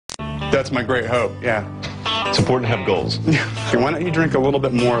That's my great hope, yeah. It's important to have goals. Okay, why don't you drink a little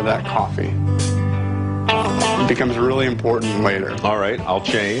bit more of that coffee? It becomes really important later. All right, I'll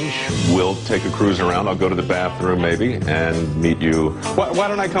change. We'll take a cruise around. I'll go to the bathroom maybe and meet you. Why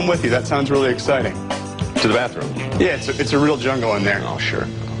don't I come with you? That sounds really exciting. To the bathroom? Yeah, it's a real jungle in there. Oh, sure.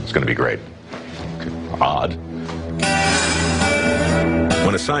 It's going to be great. Odd.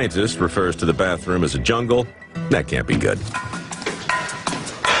 When a scientist refers to the bathroom as a jungle, that can't be good.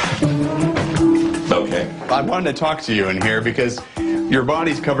 Okay. I wanted to talk to you in here because your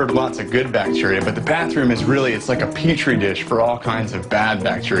body's covered with lots of good bacteria, but the bathroom is really, it's like a petri dish for all kinds of bad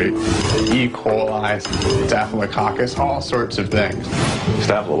bacteria. E. coli, staphylococcus, all sorts of things.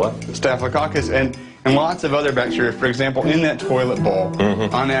 Staphylo what? Staphylococcus and lots of other bacteria. For example, in that toilet bowl,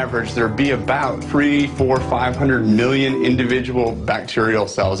 on average, there'd be about 300, 400, 500 million individual bacterial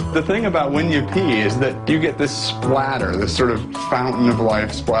cells. The thing about when you pee is that you get this splatter, this sort of fountain of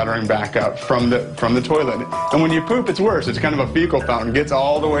life splattering back up from the toilet. And when you poop, it's worse. It's kind of a fecal fountain. Gets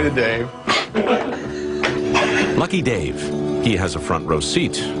all the way to Dave. Lucky Dave. He has a front row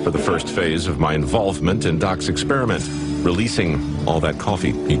seat for the first phase of my involvement in Doc's experiment, releasing all that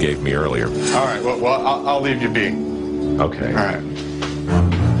coffee he gave me earlier. All right, well I'll leave you be. Okay. All right.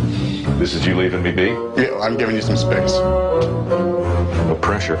 This is you leaving me be? Yeah, I'm giving you some space. No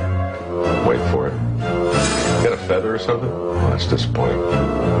pressure. Wait for it. Got a feather or something? Oh, that's disappointing.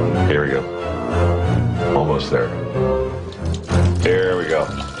 Here we go. Almost there. There we go.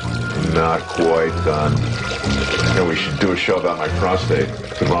 Not quite done. You know, we should do a show about my prostate.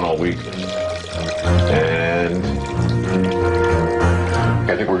 Could run all week. And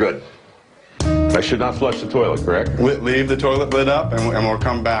I think we're good. I should not flush the toilet, correct? Leave the toilet lid up, and we'll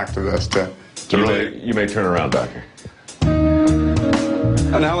come back to this. You may turn around, Doctor.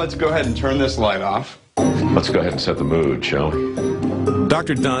 And now let's go ahead and turn this light off. Let's go ahead and set the mood, shall we?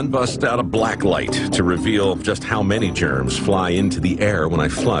 Dr. Dunn busts out a black light to reveal just how many germs fly into the air when I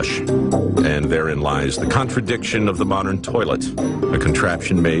flush. And therein lies the contradiction of the modern toilet. A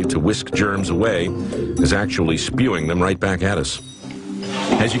contraption made to whisk germs away is actually spewing them right back at us.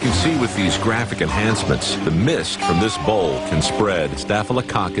 As you can see with these graphic enhancements, the mist from this bowl can spread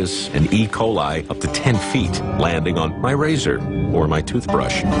Staphylococcus and E. coli up to 10 feet, landing on my razor or my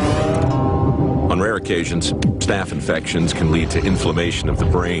toothbrush. On rare occasions, staph infections can lead to inflammation of the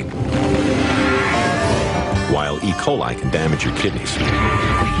brain, while E. coli can damage your kidneys.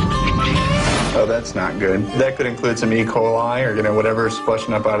 Oh, that's not good. That could include some E. coli or, whatever's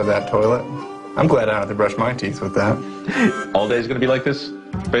flushing up out of that toilet. I'm glad I don't have to brush my teeth with that. All day is going to be like this,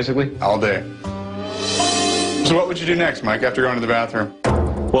 basically? All day. So what would you do next, Mike, after going to the bathroom?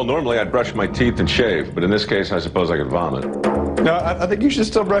 Well, normally I'd brush my teeth and shave, but in this case, I suppose I could vomit. No, I think you should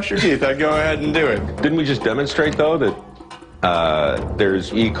still brush your teeth. I'd go ahead and do it. Didn't we just demonstrate, though, that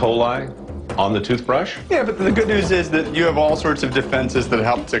there's E. coli on the toothbrush? Yeah, but the good news is that you have all sorts of defenses that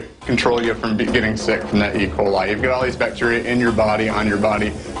help to control you from getting sick from that E. coli. You've got all these bacteria in your body, on your body,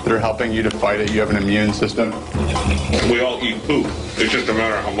 that are helping you to fight it. You have an immune system. We all eat poop. It's just a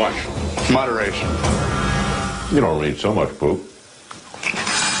matter of how much. Moderation. You don't eat so much poop.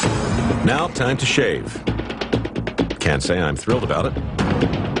 Now, time to shave. Can't say I'm thrilled about it.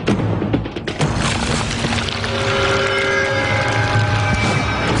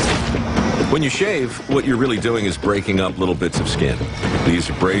 When you shave, what you're really doing is breaking up little bits of skin. These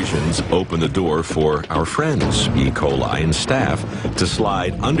abrasions open the door for our friends, E. coli and staph, to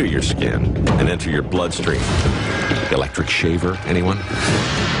slide under your skin and enter your bloodstream. Electric shaver, anyone?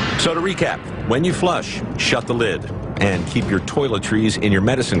 So to recap, when you flush, shut the lid and keep your toiletries in your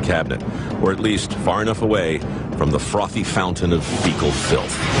medicine cabinet, or at least far enough away from the frothy fountain of fecal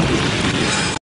filth.